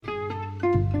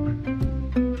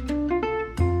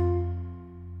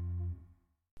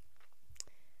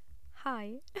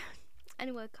Hi,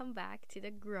 and welcome back to the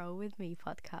Grow With Me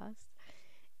podcast.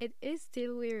 It is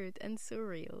still weird and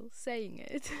surreal saying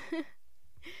it.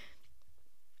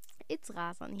 It's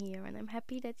Razan here, and I'm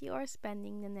happy that you are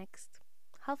spending the next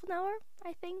half an hour,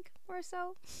 I think, or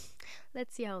so.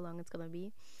 Let's see how long it's gonna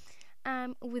be.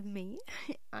 With me,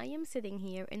 I am sitting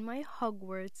here in my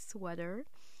Hogwarts sweater,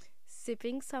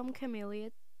 sipping some camellia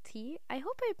tea. I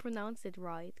hope I pronounced it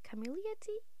right. Camellia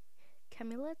tea?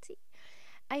 Camellia tea?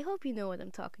 I hope you know what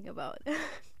I'm talking about.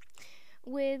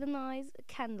 With a nice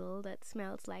candle that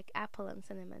smells like apple and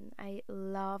cinnamon. I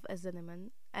love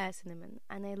cinnamon,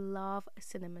 and I love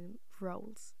cinnamon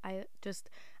rolls.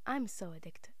 I'm so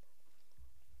addicted.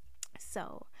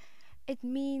 So, it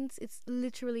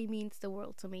literally means the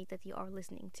world to me that you are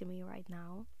listening to me right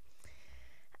now.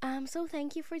 So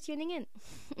thank you for tuning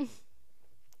in.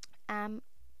 um,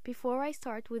 Before I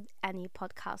start with any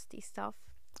podcasty stuff,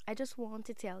 I just want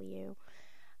to tell you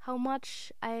how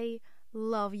much I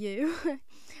love you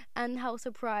and how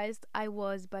surprised I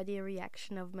was by the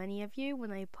reaction of many of you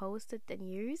when I posted the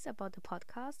news about the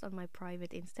podcast on my private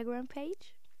Instagram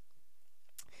page.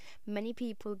 Many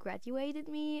people graduated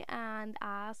me and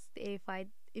asked if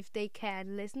they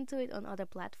can listen to it on other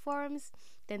platforms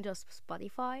than just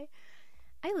Spotify.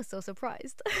 I was so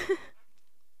surprised.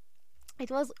 It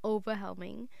was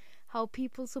overwhelming how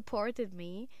people supported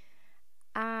me.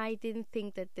 I didn't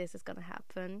think that this is gonna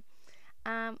happen.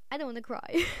 I don't want to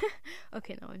cry.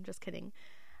 Okay, no, I'm just kidding.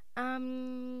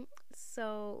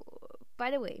 So, by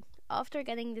the way, after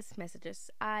getting these messages,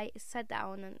 I sat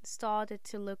down and started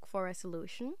to look for a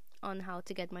solution on how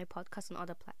to get my podcast on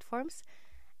other platforms.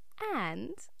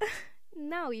 And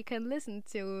now you can listen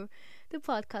to the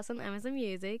podcast on Amazon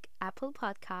Music, Apple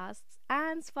Podcasts,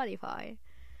 and Spotify.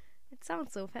 It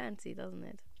sounds so fancy, doesn't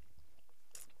it?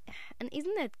 And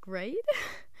isn't that great?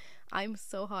 I'm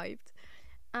so hyped.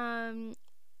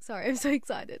 Sorry, I'm so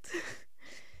excited.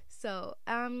 So,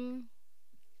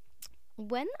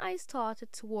 when I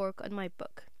started to work on my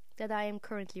book that I am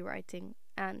currently writing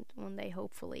and one day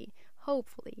hopefully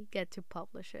get to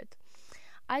publish it,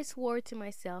 I swore to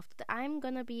myself that I'm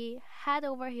gonna be head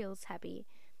over heels happy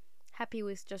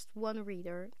with just one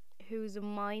reader whose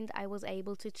mind I was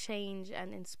able to change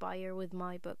and inspire with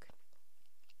my book.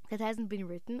 That hasn't been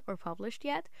written or published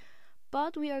yet,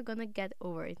 but we are gonna get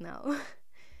over it now.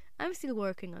 I'm still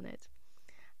working on it.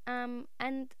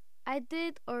 And I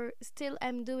did or still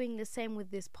am doing the same with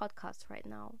this podcast right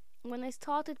now. When I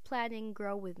started planning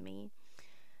Grow With Me,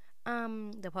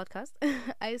 the podcast,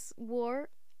 I swore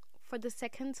for the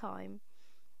second time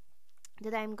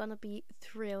that I'm gonna be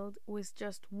thrilled with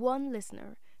just one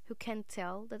listener who can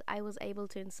tell that I was able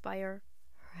to inspire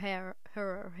her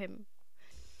or him.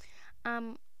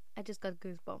 I just got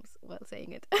goosebumps while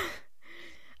saying it.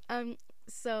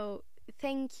 So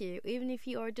thank you. Even if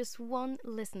you are just one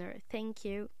listener, thank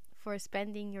you for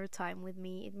spending your time with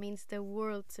me. It means the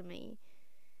world to me.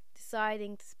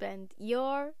 Deciding to spend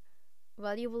your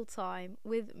valuable time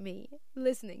with me,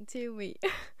 listening to me.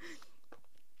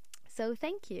 So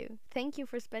thank you. Thank you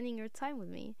for spending your time with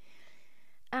me.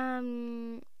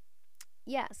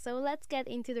 Yeah, so let's get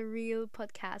into the real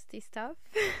podcasty stuff.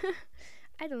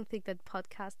 I don't think that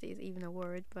podcast is even a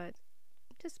word, but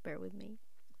just bear with me.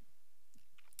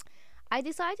 I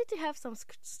decided to have some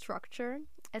structure.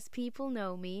 As people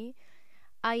know me,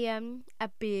 I am a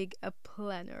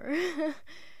planner.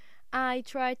 I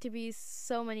try to be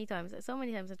so many times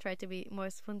I try to be more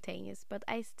spontaneous, but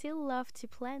I still love to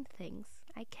plan things.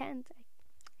 I can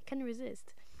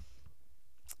resist.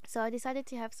 So I decided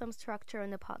to have some structure on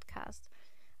the podcast.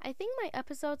 I think my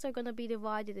episodes are going to be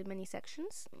divided in many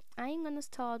sections. I'm going to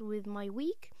start with my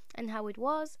week and how it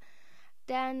was,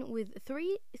 then with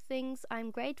 3 things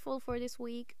I'm grateful for this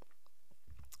week.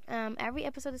 Every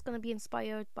episode is going to be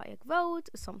inspired by a quote,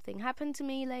 something happened to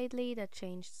me lately that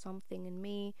changed something in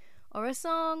me, or a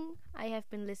song I have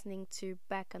been listening to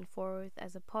back and forth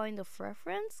as a point of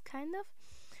reference, kind of.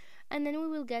 And then we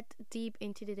will get deep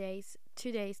into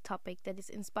today's topic that is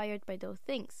inspired by those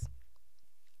things.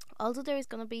 Also, there is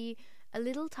going to be a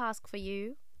little task for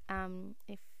you,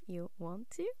 if you want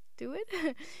to do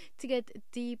it, to get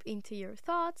deep into your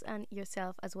thoughts and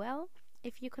yourself as well.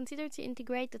 If you consider to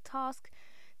integrate the task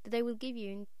that I will give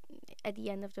you at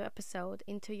the end of the episode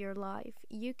into your life,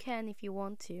 you can, if you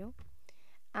want to,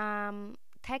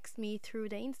 text me through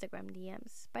the Instagram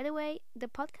DMs. By the way, the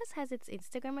podcast has its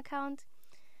Instagram account.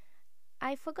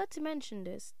 I forgot to mention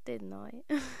this, didn't I?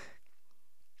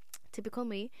 Typical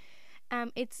me.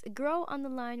 It's grow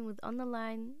underline with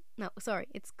underline. No, sorry,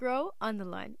 it's grow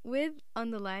underline with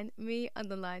underline me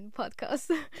underline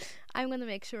podcast. I'm gonna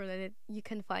make sure that you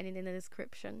can find it in the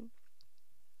description.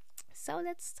 So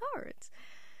let's start.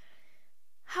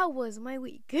 How was my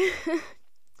week?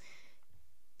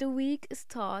 The week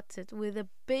started with a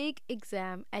big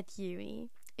exam at uni.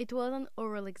 It was an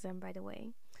oral exam, by the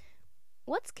way.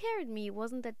 What scared me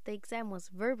wasn't that the exam was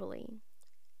verbally,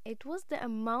 it was the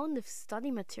amount of study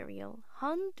material.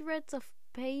 Hundreds of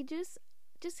pages.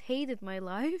 Just hated my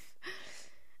life.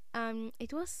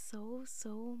 It was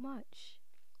so much.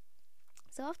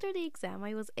 So after the exam,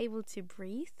 I was able to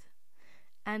breathe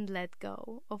and let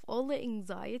go of all the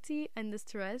anxiety and the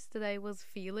stress that I was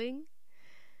feeling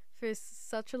for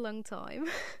such a long time.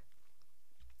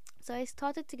 So I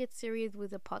started to get serious with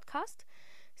the podcast,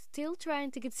 still trying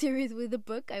to get serious with the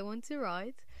book I want to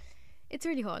write. It's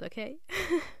really hard, okay?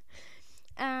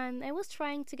 And I was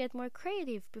trying to get more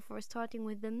creative before starting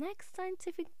with the next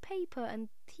scientific paper and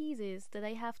thesis that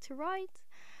I have to write.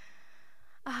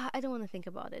 I don't want to think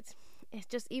about it. It's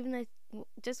just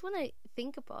when I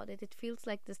think about it, it feels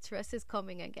like the stress is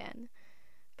coming again.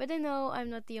 But I know I'm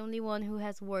not the only one who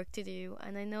has work to do,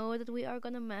 and I know that we are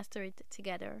gonna master it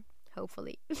together,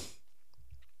 hopefully.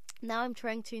 Now I'm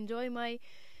trying to enjoy my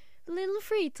little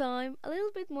free time a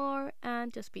little bit more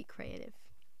and just be creative.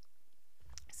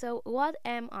 So, what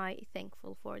am I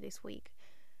thankful for this week?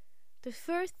 The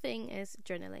first thing is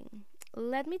journaling.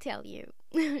 Let me tell you,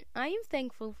 I am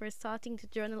thankful for starting to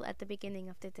journal at the beginning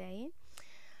of the day.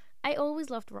 I always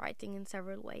loved writing in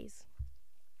several ways.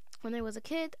 When I was a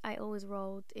kid, I always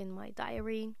wrote in my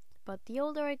diary, but the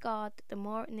older I got, the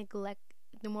more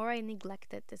I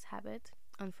neglected this habit,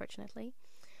 unfortunately.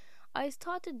 I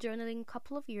started journaling a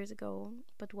couple of years ago,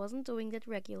 but wasn't doing that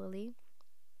regularly.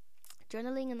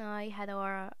 Journaling and I had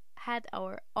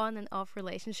our on and off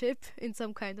relationship in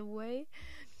some kind of way.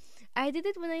 I did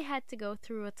it when I had to go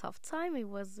through a tough time. I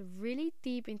was really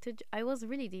deep into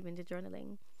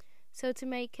journaling. So to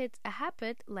make it a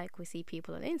habit, like we see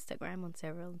people on Instagram on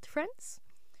several friends,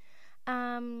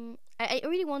 I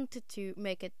really wanted to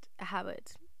make it a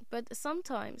habit. But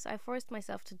sometimes I forced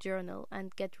myself to journal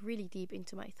and get really deep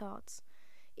into my thoughts,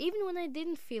 even when I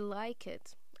didn't feel like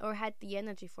it or had the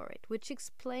energy for it, which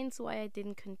explains why I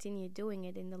didn't continue doing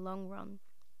it in the long run.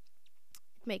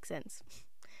 It makes sense.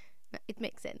 It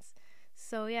makes sense.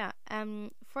 So yeah,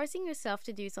 forcing yourself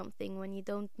to do something when you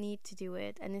don't need to do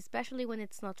it, and especially when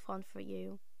it's not fun for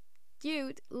you.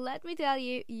 Dude, let me tell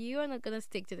you, you are not gonna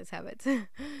stick to this habit.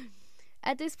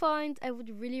 At this point, I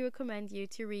would really recommend you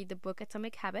to read the book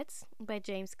Atomic Habits by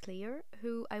James Clear,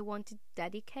 who I want to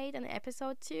dedicate an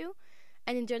episode to,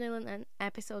 and in general an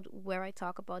episode where I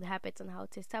talk about habits and how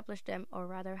to establish them, or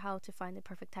rather how to find the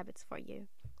perfect habits for you.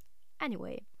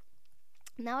 Anyway,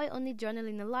 now I only journal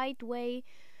in a light way.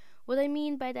 What I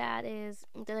mean by that is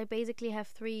that I basically have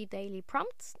 3 daily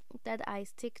prompts that I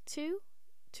stick to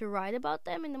write about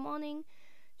them in the morning,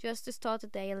 just to start the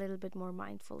day a little bit more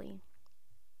mindfully.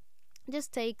 It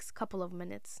just takes a couple of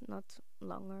minutes, not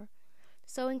longer.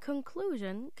 So in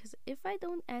conclusion, because if I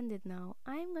don't end it now,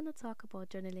 I'm gonna talk about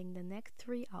journaling the next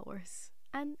 3 hours,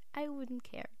 and I wouldn't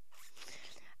care.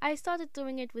 I started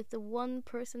doing it with the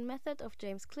one-person method of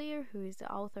James Clear, who is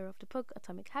the author of the book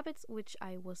Atomic Habits, which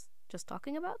I was just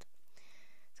talking about.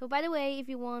 So by the way, if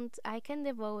you want, I can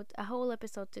devote a whole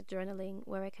episode to journaling,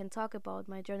 where I can talk about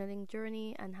my journaling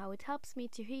journey and how it helps me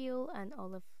to heal and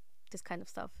all of this kind of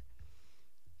stuff.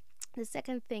 The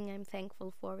second thing I'm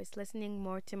thankful for is listening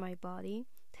more to my body.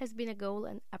 It has been a goal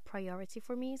and a priority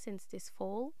for me since this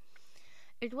fall.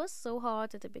 It was so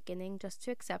hard at the beginning just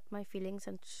to accept my feelings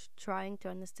and trying to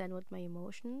understand what my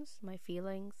emotions, my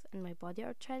feelings, and my body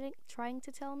are trying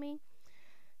to tell me.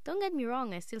 Don't get me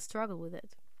wrong, I still struggle with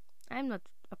it. I'm not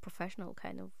a professional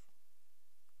kind of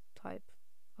type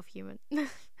of human.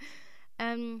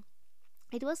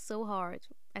 It was so hard,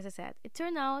 as I said. It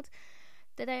turned out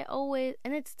that I always,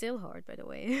 and it's still hard by the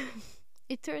way,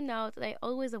 it turned out that I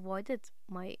always avoided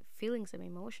my feelings and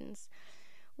emotions,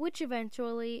 which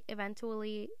eventually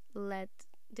led,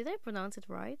 did I pronounce it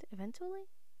right? Eventually?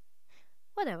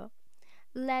 Whatever.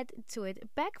 Led to it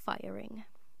backfiring.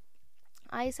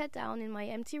 I sat down in my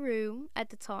empty room at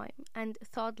the time and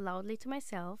thought loudly to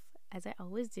myself, as I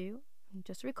always do. I'm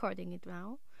just recording it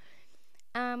now.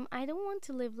 I don't want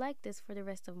to live like this for the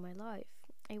rest of my life.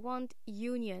 I want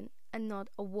union and not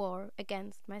a war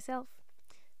against myself.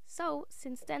 So,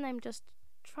 since then, I'm just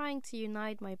trying to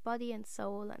unite my body and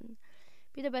soul and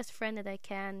be the best friend that I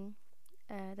can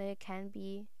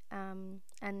be,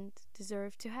 and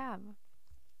deserve to have.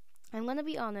 I'm gonna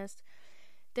be honest,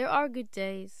 there are good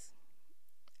days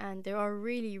and there are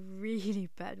really, really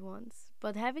bad ones.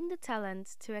 But having the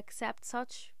talent to accept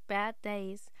such bad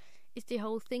days is the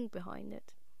whole thing behind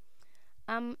it.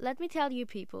 Let me tell you,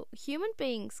 people, human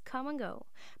beings come and go,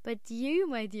 but you,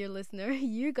 my dear listener,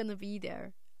 you're gonna be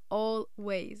there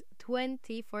always,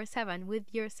 24/7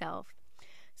 with yourself.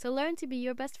 So learn to be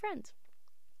your best friend.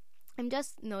 I'm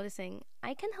just noticing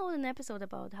I can hold an episode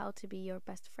about how to be your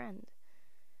best friend.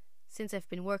 Since I've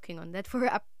been working on that for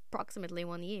approximately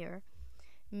 1 year,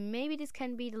 maybe this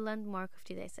can be the landmark of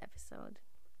today's episode.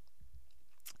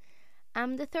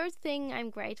 The third thing I'm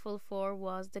grateful for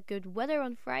was the good weather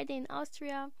on Friday in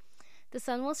Austria. The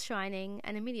sun was shining,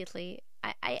 and I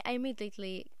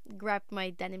immediately grabbed my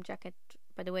denim jacket.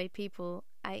 By the way, people,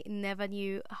 I never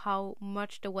knew how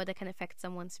much the weather can affect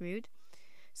someone's mood.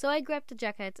 So I grabbed the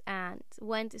jacket and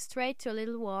went straight to a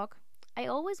little walk. I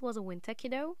always was a winter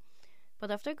kiddo,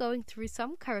 but after going through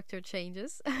some character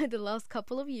changes the last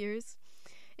couple of years,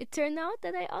 it turned out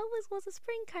that I always was a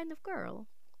spring kind of girl,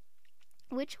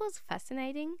 which was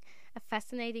fascinating, a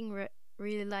fascinating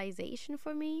realization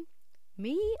for me.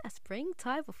 Me, a spring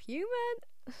type of human?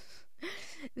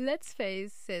 Let's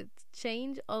face it,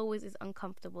 change always is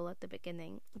uncomfortable at the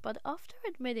beginning, but after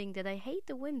admitting that I hate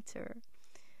the winter,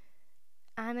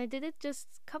 and I did it just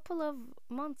a couple of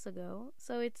months ago,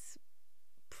 so it's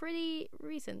pretty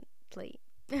recently.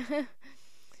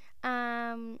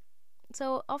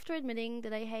 So after admitting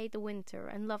that I hate the winter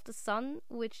and love the sun,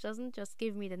 which doesn't just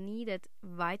give me the needed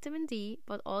vitamin D,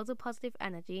 but also positive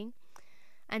energy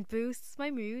and boosts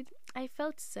my mood, I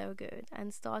felt so good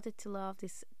and started to love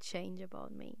this change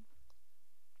about me.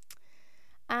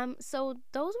 So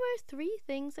those were 3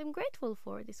 things I'm grateful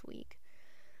for this week.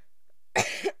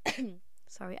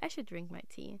 Sorry, I should drink my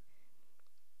tea.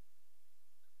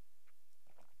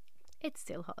 It's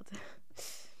still hot.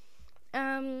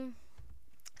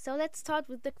 So let's start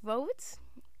with the quote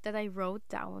that I wrote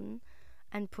down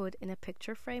and put in a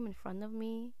picture frame in front of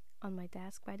me on my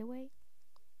desk, by the way.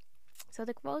 So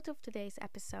the quote of today's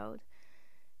episode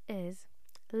is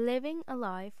living a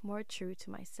life more true to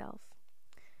myself.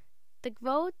 The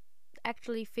quote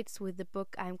actually fits with the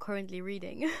book I'm currently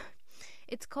reading.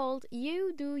 It's called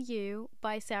You Do You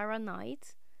by Sarah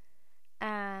Knight.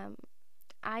 I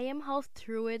am half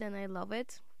through it and I love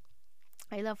it.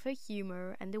 I love her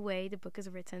humor and the way the book is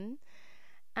written.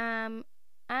 And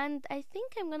I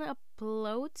think I'm gonna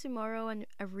upload tomorrow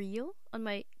a reel on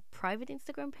my private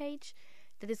Instagram page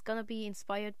that is gonna be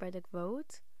inspired by the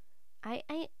quote. I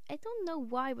don't know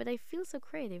why, but I feel so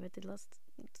creative at the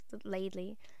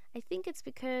lately. I think it's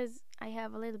because I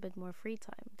have a little bit more free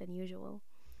time than usual.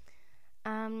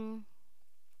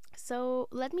 So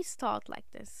let me start like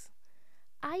this.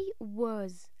 I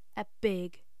was a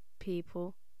big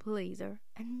people pleaser,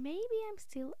 and maybe I'm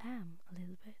still am a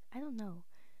little bit. I don't know,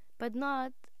 but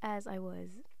not as I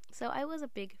was. So I was a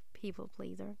big people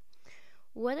pleaser.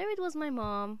 Whether it was my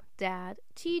mom, dad,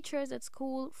 teachers at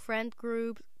school, friend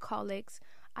groups, colleagues,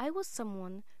 I was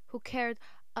someone who cared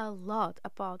a lot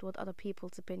about what other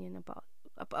people's opinion about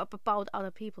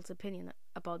other people's opinion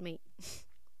about me.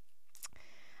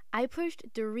 I pushed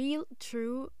the real,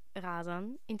 true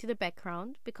Razan into the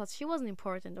background because she wasn't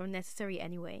important or necessary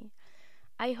anyway.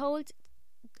 I hold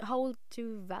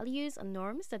to values and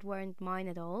norms that weren't mine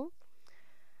at all.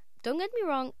 Don't get me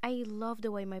wrong, I love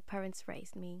the way my parents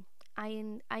raised me.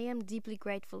 I am deeply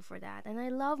grateful for that, and I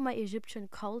love my Egyptian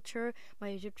culture, my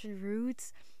Egyptian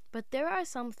roots, but there are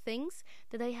some things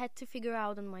that I had to figure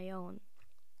out on my own.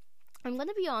 I'm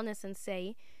gonna be honest and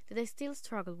say that I still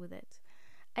struggle with it.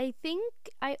 I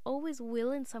think I always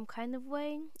will in some kind of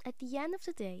way. At the end of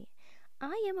the day,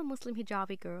 I am a Muslim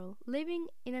hijabi girl living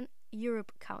in an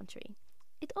Europe country.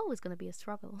 It's always gonna be a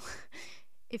struggle.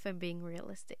 If I'm being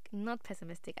realistic, not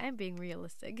pessimistic, I'm being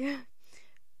realistic.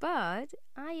 But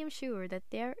I am sure that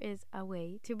there is a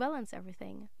way to balance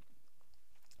everything.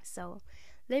 So,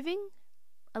 living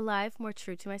a life more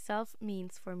true to myself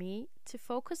means for me to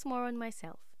focus more on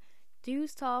myself, do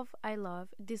stuff I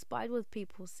love despite what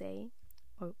people say,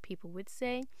 or people would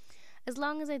say, as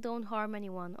long as I don't harm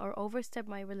anyone or overstep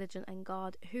my religion and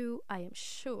God, who I am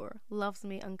sure loves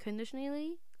me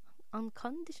unconditionally.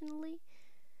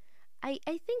 I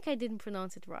think I didn't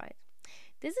pronounce it right.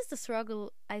 This is the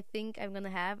struggle I think I'm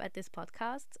gonna have at this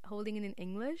podcast, holding it in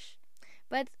English.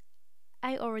 But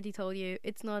I already told you,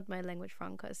 it's not my language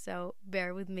franca, so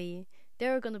bear with me.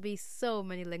 There are gonna be so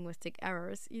many linguistic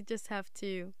errors. You just have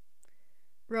to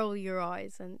roll your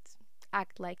eyes and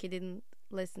act like you didn't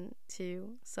listen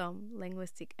to some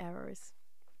linguistic errors.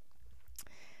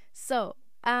 So,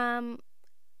 a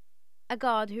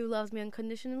God who loves me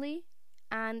unconditionally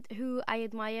and who I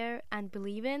admire and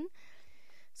believe in.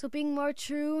 So being more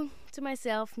true to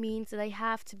myself means that I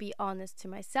have to be honest to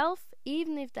myself,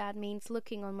 even if that means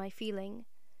looking on my feelings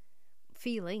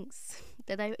feelings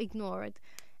that I ignored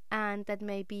and that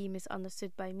may be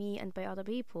misunderstood by me and by other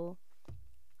people.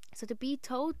 So, to be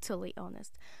totally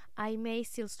honest, I may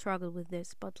still struggle with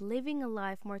this, but living a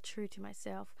life more true to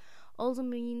myself also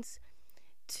means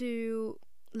to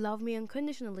love me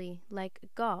unconditionally, like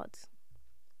God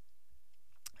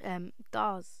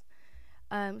does.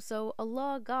 So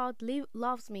Allah, God,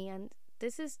 loves me, and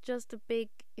this is just a big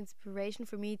inspiration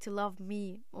for me to love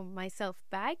me or myself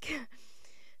back.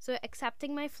 So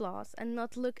accepting my flaws and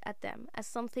not look at them as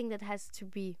something that has to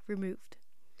be removed.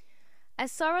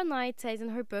 As Sarah Knight says in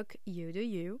her book, You Do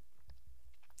You,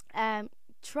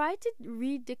 try to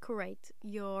redecorate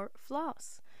your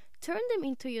flaws. Turn them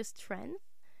into your strength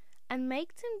and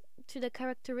make them to the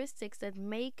characteristics that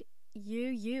make you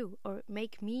you, or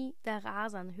make me the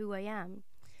Razan who I am.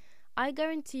 I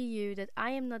guarantee you that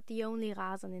I am not the only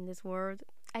Razan in this world.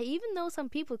 I even know some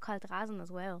people called Razan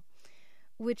as well,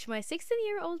 which my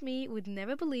 16-year-old me would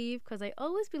never believe, because I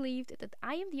always believed that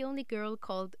I am the only girl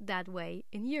called that way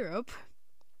in Europe.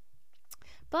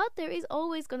 But there is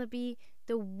always gonna be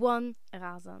the one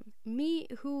Razan, me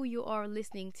who you are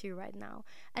listening to right now,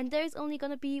 and there is only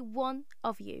gonna be one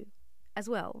of you as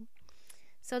well.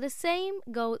 So the same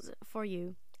goes for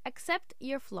you. Accept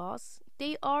your flaws.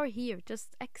 They are here.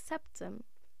 Just accept them.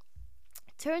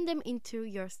 Turn them into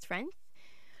your strength.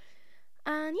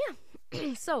 And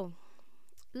yeah, so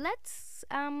let's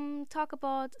talk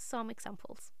about some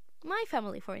examples. My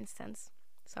family, for instance.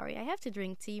 Sorry, I have to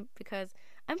drink tea because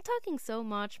I'm talking so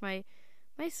much. I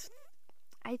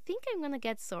think I'm gonna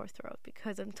get sore throat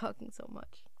because I'm talking so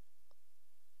much.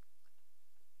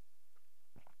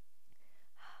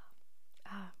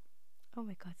 Oh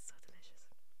my god, it's so delicious.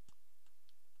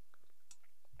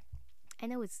 I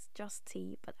know it's just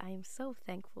tea, but I am so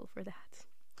thankful for that.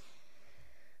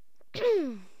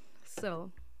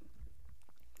 So,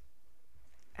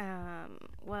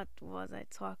 what was I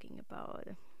talking about?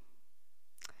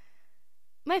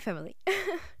 My family.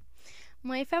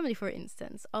 My family, for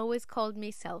instance, always called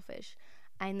me selfish.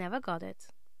 I never got it.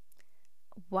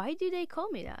 Why do they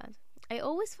call me that? I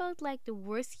always felt like the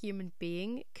worst human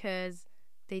being because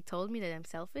they told me that I'm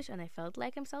selfish and I felt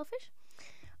like I'm selfish.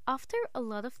 After a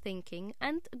lot of thinking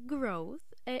and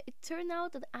growth, it turned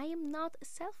out that I am not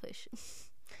selfish.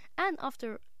 And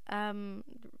after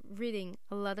reading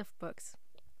a lot of books,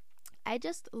 I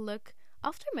just look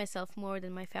after myself more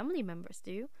than my family members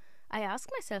do. I ask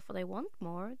myself what I want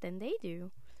more than they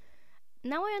do.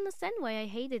 Now I understand why I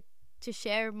hated to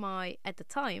share my, at the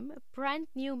time, brand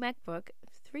new MacBook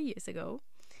 3 years ago.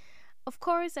 Of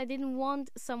course, I didn't want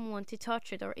someone to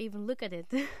touch it or even look at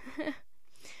it.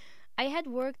 I had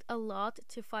worked a lot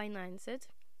to finance it.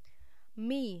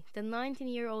 Me, the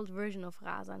 19-year-old version of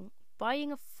Razan,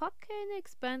 buying a fucking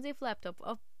expensive laptop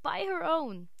by her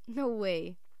own. No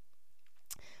way.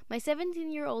 My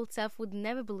 17-year-old self would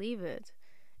never believe it.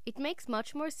 It makes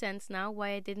much more sense now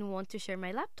why I didn't want to share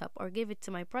my laptop or give it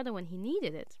to my brother when he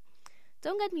needed it.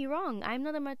 Don't get me wrong, I'm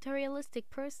not a materialistic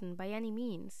person by any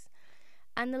means.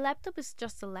 And the laptop is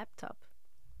just a laptop.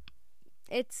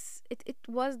 It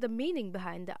was the meaning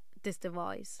behind this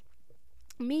device.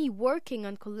 Me working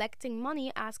on collecting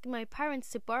money, asking my parents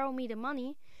to borrow me the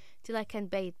money till I can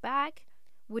pay it back,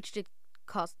 which did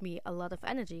cost me a lot of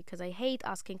energy because I hate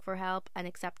asking for help and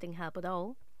accepting help at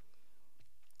all.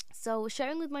 So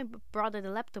sharing with my brother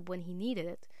the laptop when he needed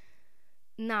it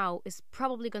now is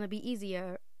probably going to be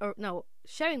easier. Or no,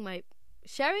 sharing my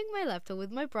laptop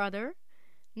with my brother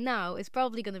now is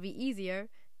probably going to be easier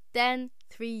than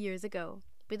 3 years ago.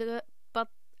 But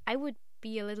I would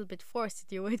be a little bit forced to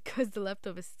do it because the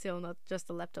laptop is still not just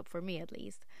a laptop for me, at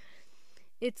least.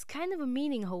 It's kind of a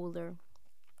meaning holder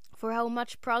for how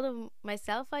much proud of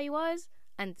myself I was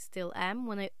and still am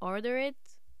when I ordered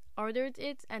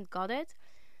it and got it.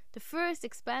 The first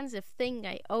expensive thing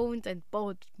I owned and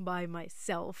bought by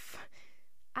myself.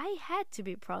 I had to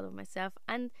be proud of myself,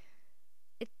 and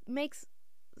it makes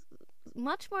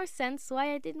much more sense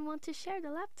why I didn't want to share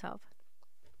the laptop.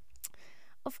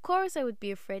 Of course, I would be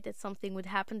afraid that something would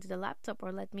happen to the laptop,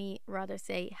 or let me rather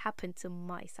say, happen to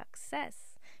my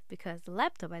success, because the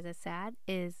laptop, as I said,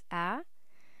 is a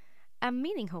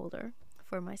meaning holder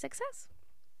for my success.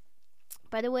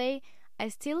 By the way, I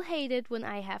still hate it when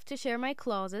I have to share my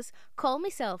clauses. Call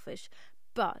me selfish,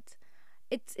 but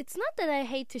it's not that I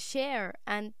hate to share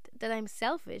and that I'm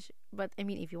selfish. But I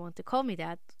mean, if you want to call me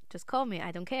that, just call me.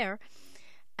 I don't care.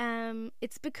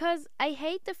 It's because I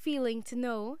hate the feeling to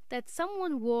know that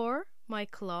someone wore my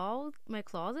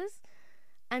clauses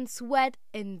and sweat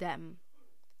in them.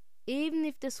 Even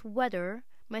if the sweater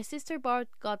my sister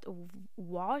got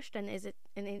washed and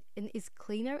is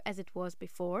cleaner as it was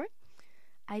before,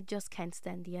 I just can't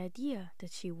stand the idea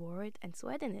that she wore it and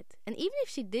sweat in it. And even if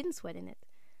she didn't sweat in it,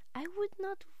 I would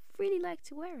not really like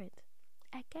to wear it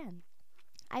again.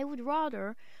 I would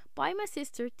rather buy my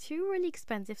sister two really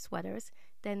expensive sweaters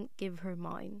than give her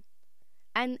mine.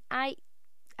 And I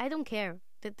don't care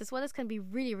that the sweaters can be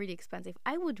really, really expensive.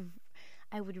 I would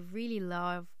really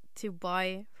love to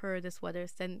buy her the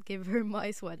sweaters than give her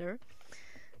my sweater.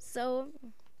 So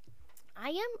I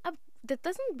am a that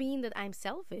doesn't mean that I'm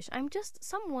selfish. I'm just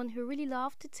someone who really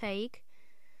loves to take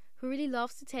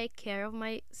care of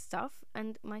my stuff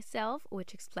and myself,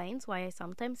 which explains why I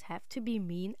sometimes have to be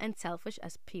mean and selfish,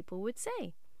 as people would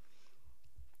say.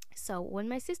 So, when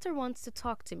my sister wants to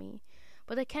talk to me,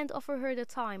 but I can't offer her the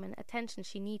time and attention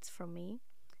she needs from me,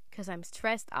 because I'm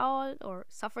stressed out or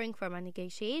suffering from a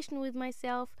negotiation with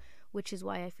myself, which is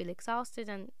why I feel exhausted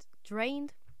and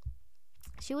drained,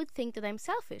 she would think that I'm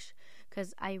selfish,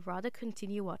 because I rather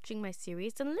continue watching my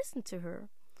series than listen to her.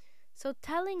 So,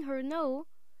 telling her no,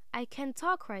 I can't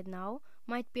talk right now,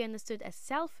 might be understood as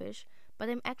selfish, but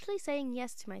I'm actually saying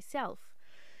yes to myself.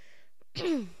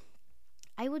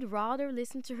 I would rather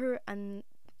listen to her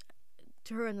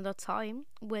another time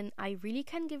when I really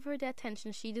can give her the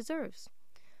attention she deserves.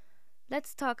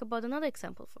 Let's talk about another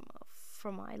example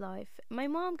from my life. My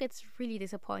mom gets really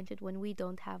disappointed when we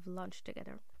don't have lunch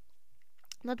together.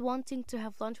 Not wanting to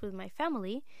have lunch with my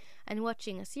family and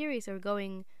watching a series or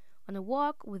going on a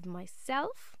walk with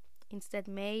myself instead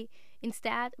may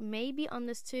be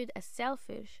understood as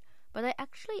selfish, but I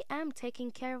actually am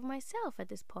taking care of myself at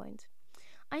this point.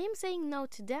 I am saying no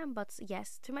to them, but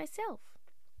yes to myself.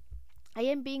 I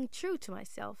am being true to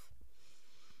myself.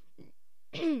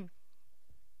 Because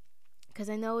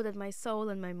I know that my soul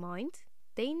and my mind,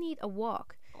 they need a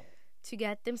walk to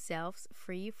get themselves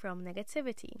free from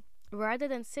negativity, rather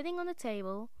than sitting on the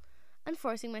table and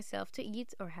forcing myself to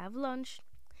eat or have lunch,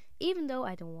 even though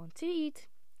I don't want to eat,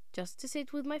 just to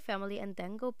sit with my family and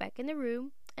then go back in the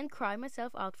room and cry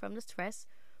myself out from the stress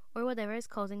or whatever is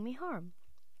causing me harm.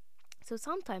 So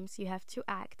sometimes you have to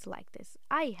act like this.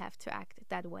 I have to act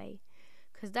that way,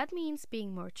 because that means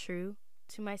being more true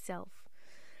to myself.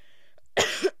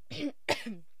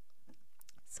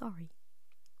 Sorry.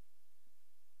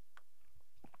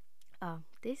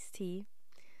 This tea.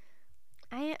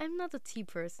 I'm not a tea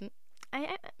person.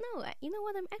 No. You know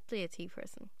what? I'm actually a tea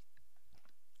person.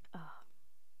 Oh,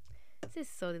 this is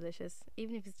so delicious,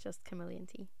 even if it's just chameleon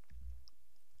tea.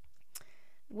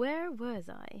 Where was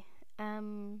I?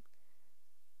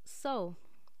 So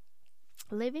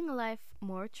living a life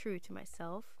more true to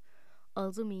myself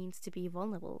also means to be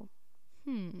vulnerable.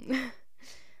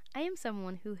 I am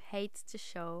someone who hates to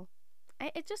show.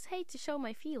 I just hate to show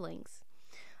my feelings.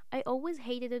 I always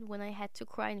hated it when I had to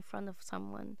cry in front of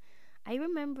someone. I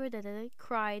remember that I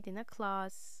cried in a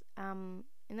classroom,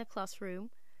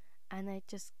 and I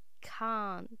just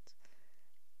can't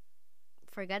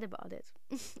forget about it.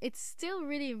 It's still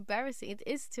really embarrassing. It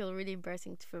is still really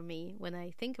embarrassing for me when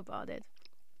I think about it.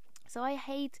 So I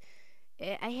hate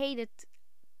it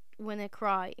when I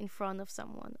cry in front of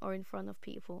someone or in front of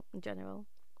people in general.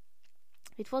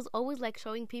 It was always like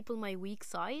showing people my weak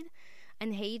side,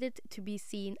 and hated to be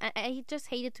seen. I just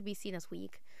hated to be seen as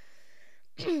weak.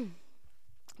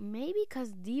 Maybe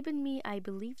because deep in me I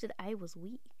believed that I was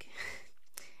weak.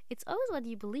 It's always what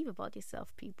you believe about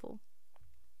yourself, people.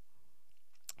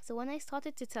 So when I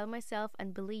started to tell myself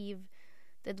and believe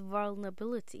that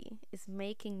vulnerability is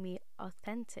making me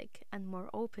authentic and more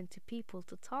open to people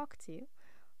to talk to,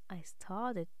 I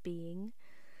started being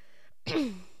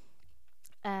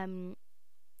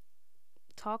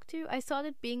I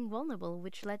started being vulnerable,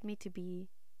 which led me to be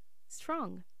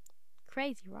strong.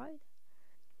 Crazy, right?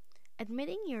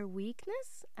 Admitting your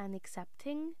weakness and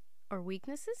accepting or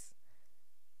weaknesses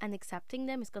and accepting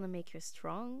them is gonna make you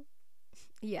strong.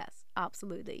 Yes,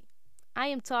 absolutely. I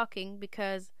am talking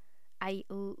because I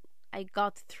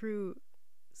got through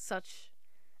such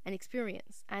an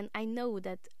experience, and I know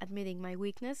that admitting my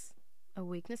weakness or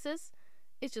weaknesses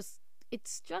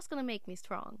it's just gonna make me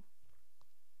strong.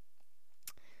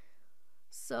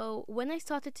 So when I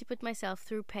started to put myself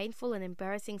through painful and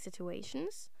embarrassing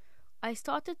situations, I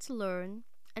started to learn,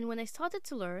 and when I started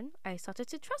to learn, I started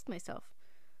to trust myself.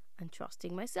 And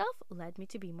trusting myself led me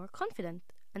to be more confident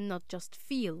and not just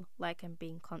feel like I'm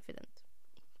being confident.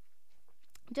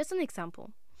 Just an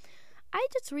example. I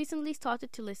just recently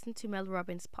started to listen to Mel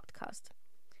Robbins' podcast,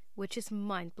 which is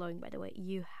mind-blowing, by the way.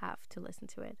 You have to listen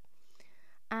to it.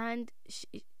 And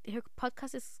her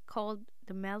podcast is called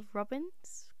the Mel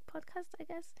Robbins podcast, I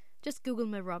guess. Just Google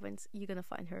Mel Robbins. You're going to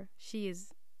find her. She is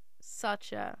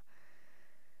such a...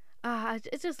 I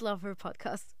just love her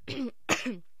podcast.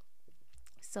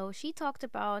 So she talked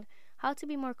about how to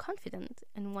be more confident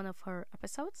in one of her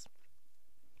episodes.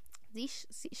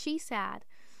 She said,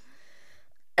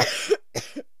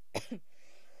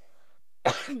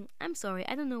 I'm sorry,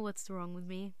 I don't know what's wrong with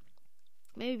me.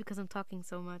 Maybe because I'm talking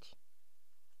so much.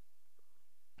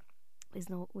 With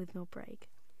no break.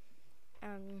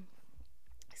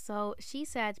 So she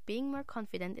said being more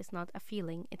confident is not a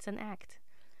feeling, it's an act.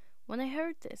 When I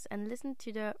heard this and listened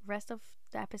to the rest of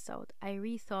the episode, I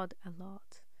rethought a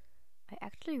lot. I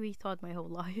actually rethought my whole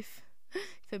life,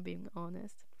 if I'm being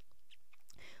honest.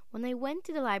 When I went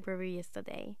to the library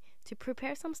yesterday to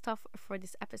prepare some stuff for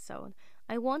this episode,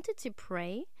 I wanted to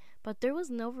pray, but there was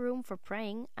no room for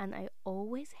praying, and I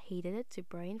always hated it to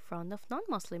pray in front of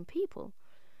non-Muslim people.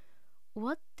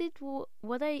 What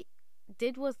I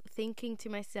did was thinking to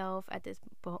myself at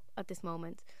this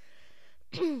moment.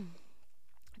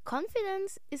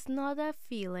 Confidence is not a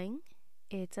feeling,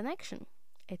 it's an action.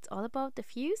 It's all about the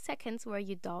few seconds where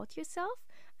you doubt yourself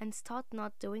and start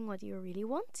not doing what you really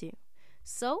want to.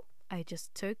 So I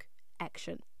just took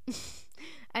action.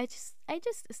 I just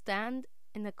stand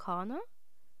in a corner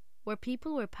where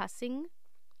people were passing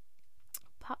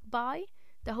by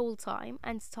the whole time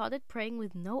and started praying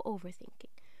with no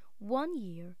overthinking. 1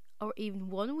 year or even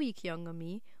 1 week younger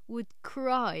me would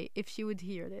cry if she would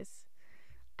hear this.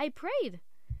 I prayed.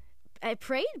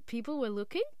 People were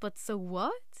looking, but so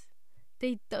what?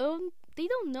 They don't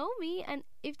know me, and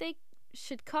if they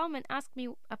should come and ask me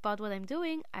about what I'm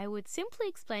doing, I would simply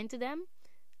explain to them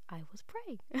I was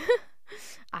praying.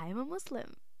 I am a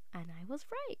Muslim and I was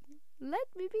praying. Let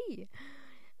me be.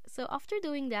 So after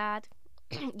doing that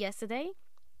yesterday,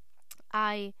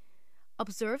 I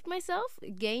observed myself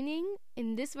gaining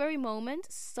in this very moment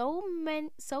so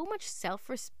much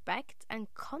self-respect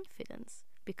and confidence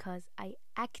because I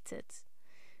acted.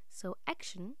 So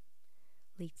action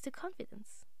leads to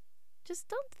confidence. Just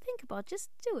don't think about, just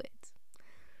do it.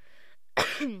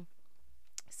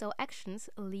 So actions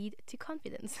lead to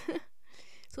confidence.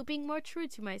 So being more true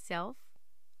to myself,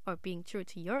 or being true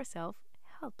to yourself,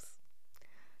 helps.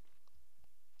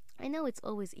 I know it's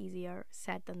always easier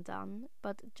said than done,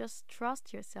 but just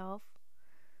trust yourself.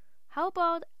 How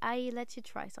about I let you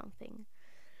try something?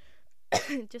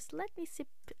 Just let me sip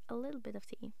a little bit of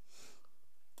tea.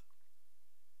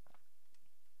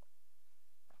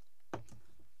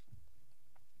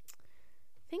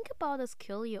 Think about a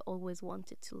skill you always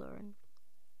wanted to learn.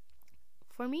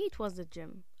 For me, it was the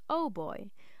gym. Oh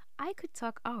boy, I could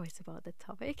talk hours about that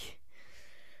topic.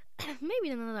 Maybe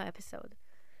in another episode.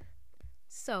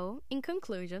 So, in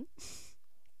conclusion,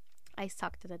 I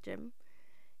sucked at the gym.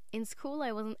 In school,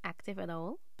 I wasn't active at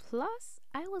all. Plus,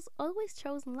 I was always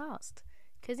chosen last.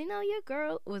 Because, your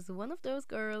girl was one of those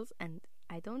girls, and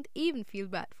I don't even feel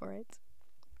bad for it.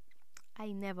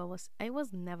 I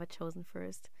was never chosen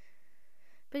first.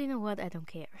 But you know what? I don't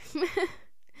care.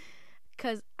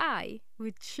 Because I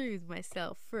would choose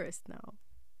myself first now.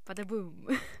 Bada boom.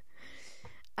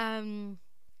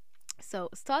 So,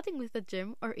 starting with the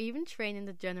gym or even train in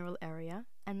the general area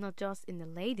and not just in the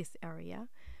ladies area,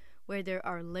 where there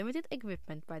are limited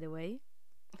equipment, by the way.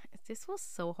 This was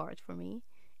so hard for me.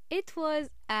 It was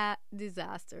a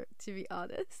disaster, to be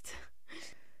honest.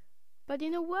 But you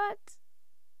know what?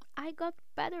 I got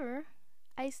better.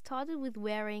 I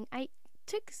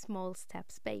took small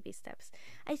steps, baby steps.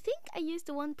 I think I used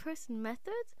the one-person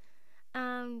method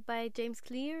by James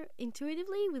Clear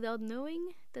intuitively without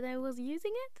knowing that I was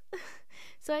using it.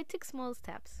 So I took small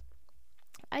steps.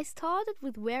 I started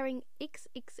with wearing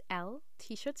XXL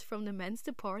t-shirts from the men's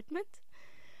department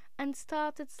and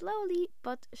started slowly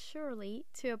but surely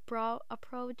to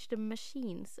approach the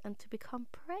machines and to become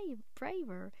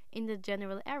braver in the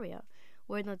general area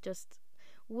where not just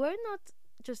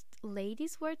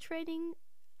ladies were training,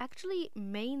 actually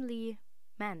mainly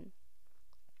men.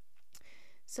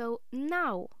 So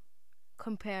now,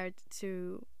 compared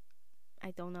to,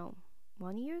 I don't know,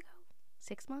 1 year ago,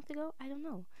 6 months ago, I don't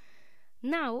know.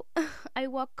 Now, I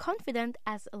walk confident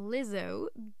as Lizzo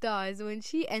does when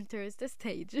she enters the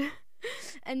stage.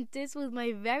 And this was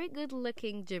my very good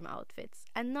looking gym outfits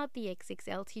and not the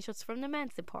XXL t-shirts from the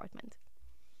men's department.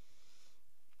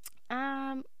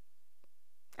 I'm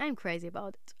crazy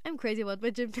about it. I'm crazy about my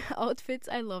gym outfits.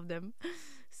 I love them.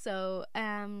 So,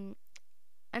 and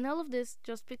all of this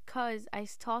just because I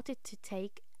started to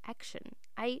take action.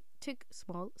 I took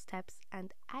small steps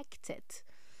and acted.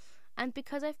 And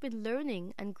because I've been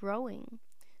learning and growing.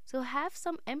 So have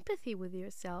some empathy with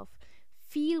yourself.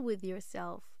 Feel with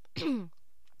yourself.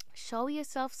 Show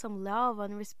yourself some love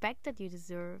and respect that you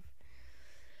deserve.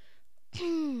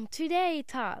 Today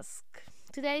task.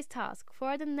 today's task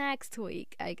for the next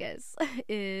week, I guess,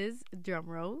 is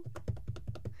drumroll.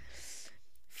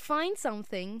 Find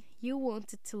something you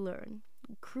wanted to learn,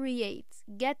 create,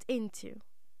 get into,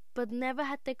 but never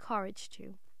had the courage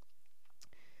to.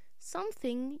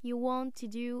 Something you want to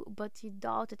do, but you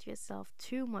doubted yourself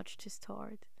too much to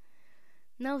start.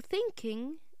 No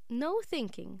thinking,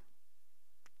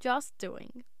 just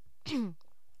doing.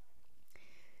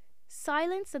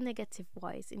 Silence the negative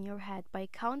voice in your head by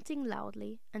counting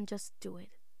loudly and just do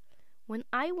it. When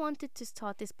I wanted to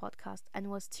start this podcast and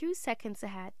was 2 seconds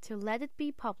ahead to let it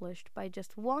be published by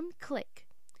just one click,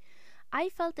 I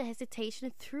felt the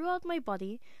hesitation throughout my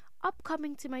body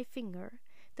upcoming to my finger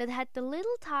that had the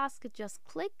little task just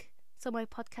click so my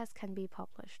podcast can be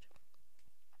published.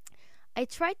 I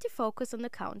tried to focus on the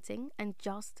counting and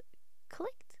just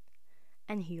clicked.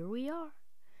 And here we are.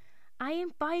 I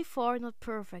am by far not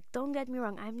perfect. Don't get me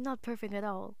wrong, I'm not perfect at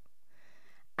all.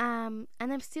 And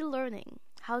I'm still learning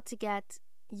how to get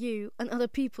you and other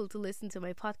people to listen to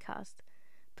my podcast.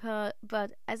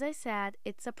 But as I said,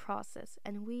 it's a process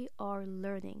and we are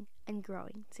learning and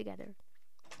growing together.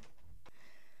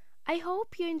 I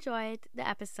hope you enjoyed the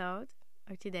episode,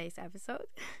 or today's episode.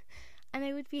 And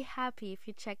I would be happy if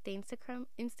you check the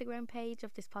Instagram page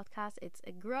of this podcast. It's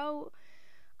a grow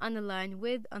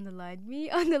 _with_me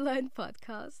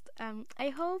podcast. I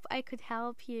hope I could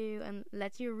help you and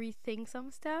let you rethink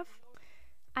some stuff.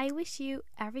 I wish you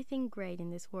everything great in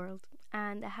this world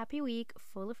and a happy week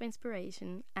full of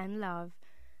inspiration and love,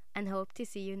 and hope to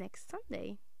see you next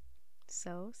Sunday.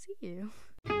 So, see you.